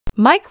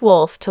Mike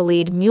Wolfe to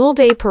lead Mule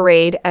Day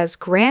Parade as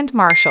Grand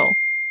Marshal.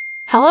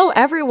 Hello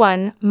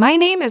everyone, my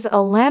name is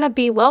Alana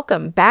B.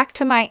 Welcome back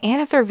to my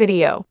another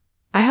video.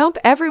 I hope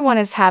everyone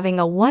is having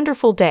a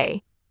wonderful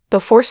day.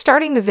 Before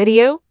starting the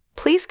video,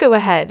 please go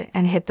ahead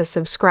and hit the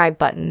subscribe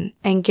button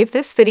and give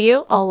this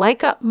video a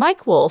like up.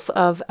 Mike Wolfe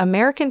of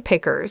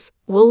Americanpickers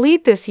will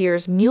lead this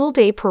year's Mule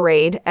Day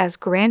Parade as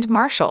Grand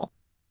Marshal.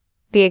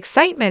 The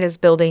excitement is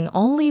building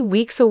only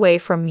weeks away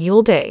from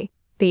Mule Day,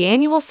 the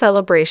annual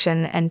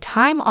celebration and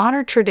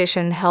time-honored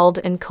tradition held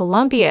in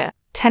Columbia,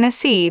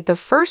 Tennessee the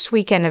first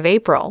weekend of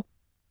April.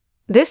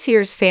 This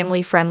year's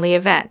family-friendly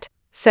event,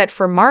 set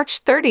for March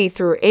 30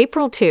 through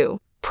April 2,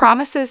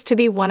 promises to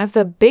be one of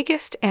the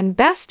biggest and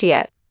best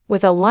yet,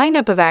 with a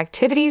lineup of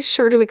activities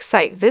sure to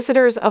excite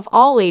visitors of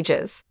all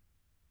ages.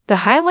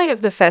 The highlight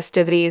of the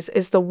festivities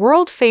is the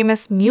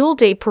world-famous Mule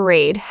Day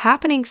Parade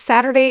happening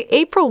Saturday,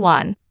 April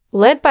 1,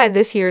 led by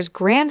this year's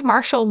Grand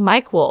Marshal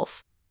Mike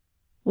Wolfe.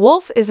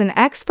 Wolfe is an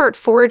expert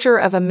forager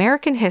of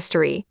American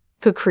history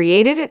who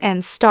created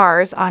and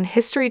stars on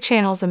History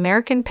Channel's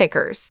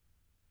Americanpickers.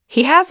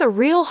 He has a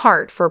real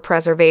heart for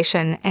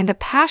preservation and a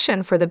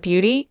passion for the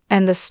beauty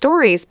and the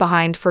stories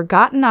behind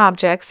forgotten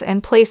objects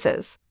and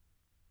places.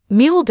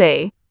 Mule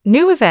Day,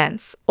 new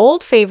events,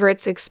 old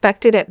favorites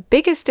expected at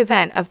biggest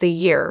event of the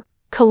year.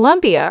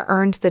 Columbia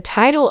earned the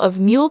title of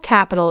Mule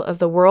Capital of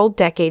the World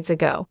decades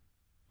ago.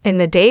 In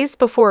the days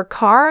before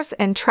cars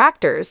and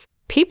tractors,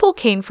 people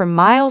came from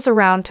miles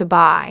around to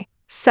buy,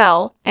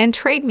 sell, and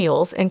trade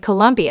mules in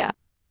Columbia.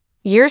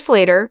 Years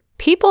later,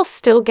 people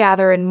still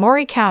gather in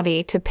Maury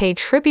County to pay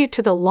tribute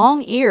to the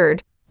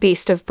long-eared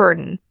beast of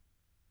burden.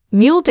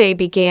 Mule Day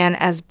began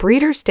as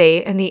Breeders'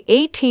 Day in the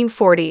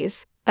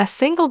 1840s, a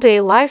single-day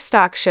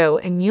livestock show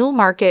and mule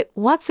market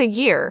once a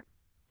year.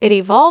 It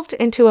evolved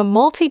into a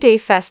multi-day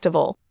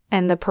festival,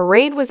 and the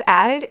parade was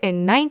added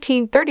in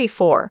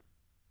 1934.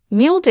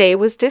 Mule Day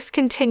was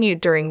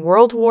discontinued during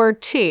World War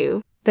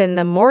II, then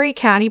the Maury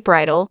County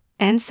Bridle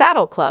and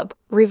Saddle Club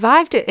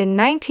revived it in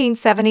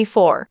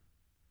 1974.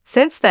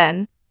 Since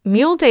then,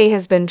 Mule Day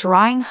has been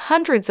drawing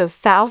hundreds of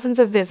thousands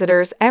of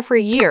visitors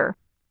every year.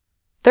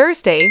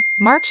 Thursday,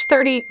 March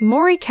 30,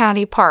 Maury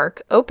County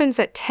Park opens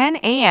at 10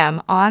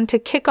 a.m. on to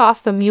kick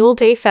off the Mule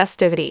Day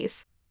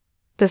festivities.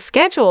 The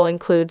schedule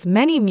includes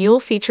many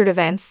mule-featured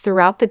events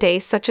throughout the day,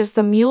 such as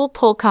the Mule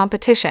Pull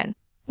Competition,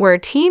 where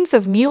teams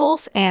of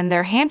mules and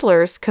their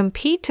handlers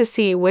compete to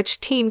see which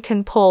team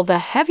can pull the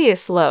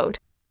heaviest load.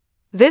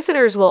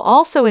 Visitors will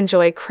also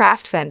enjoy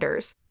craft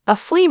vendors, a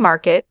flea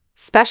market,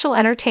 special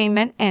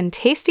entertainment, and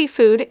tasty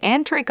food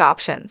and drink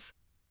options.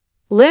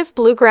 Live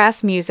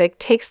bluegrass music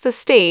takes the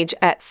stage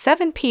at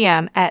 7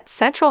 p.m. at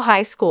Central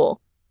High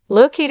School,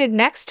 located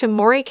next to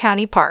Maury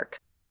County Park.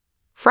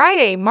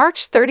 Friday,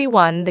 March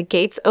 31, the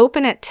gates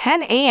open at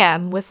 10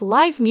 a.m. with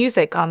live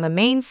music on the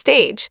main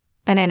stage,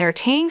 an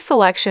entertaining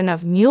selection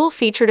of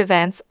mule-featured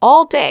events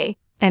all day,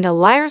 and a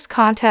liars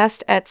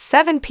contest at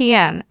 7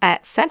 p.m.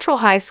 at Central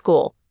High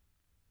School.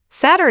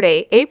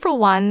 Saturday, April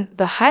 1,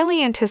 the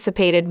highly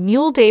anticipated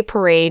Mule Day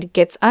Parade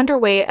gets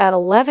underway at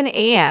 11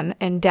 a.m.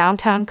 in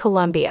downtown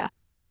Columbia.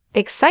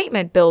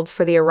 Excitement builds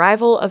for the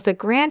arrival of the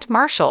Grand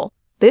Marshal,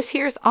 this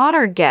year's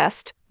honored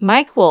guest,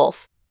 Mike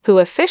Wolfe, who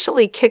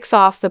officially kicks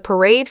off the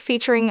parade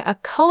featuring a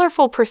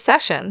colorful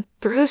procession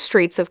through the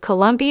streets of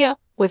Columbia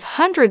with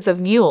hundreds of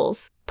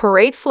mules,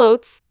 parade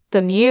floats,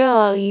 the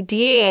Mule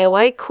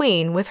Day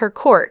Queen with her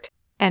court,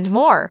 and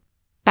more.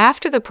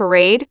 After the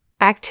parade,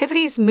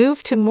 activities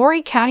move to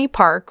Maury County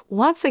Park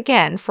once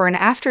again for an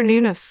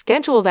afternoon of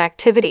scheduled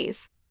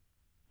activities.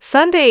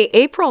 Sunday,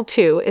 April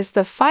 2 is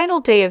the final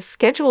day of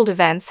scheduled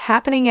events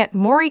happening at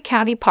Maury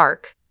County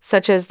Park,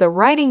 such as the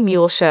Riding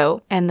Mule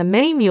Show and the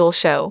Mini Mule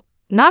Show,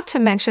 not to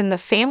mention the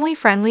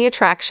family-friendly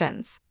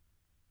attractions.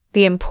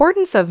 The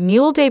importance of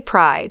Mule Day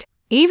pride,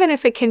 even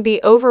if it can be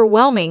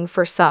overwhelming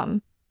for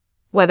some.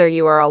 Whether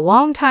you are a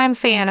longtime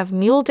fan of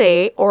Mule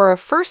Day or a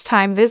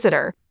first-time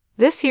visitor,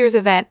 this year's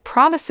event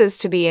promises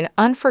to be an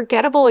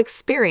unforgettable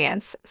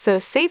experience, so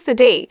save the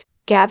date,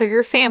 gather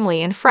your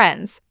family and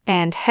friends,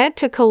 and head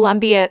to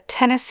Columbia,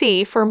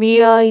 Tennessee for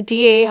Mule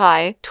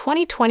Day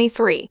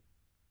 2023.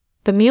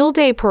 The Mule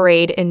Day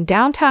Parade in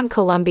downtown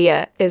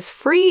Columbia is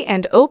free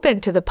and open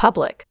to the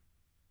public.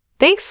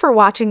 Thanks for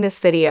watching this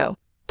video.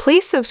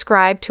 Please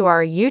subscribe to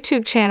our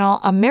YouTube channel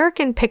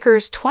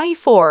Americanpickers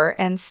 24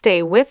 and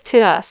stay with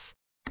us.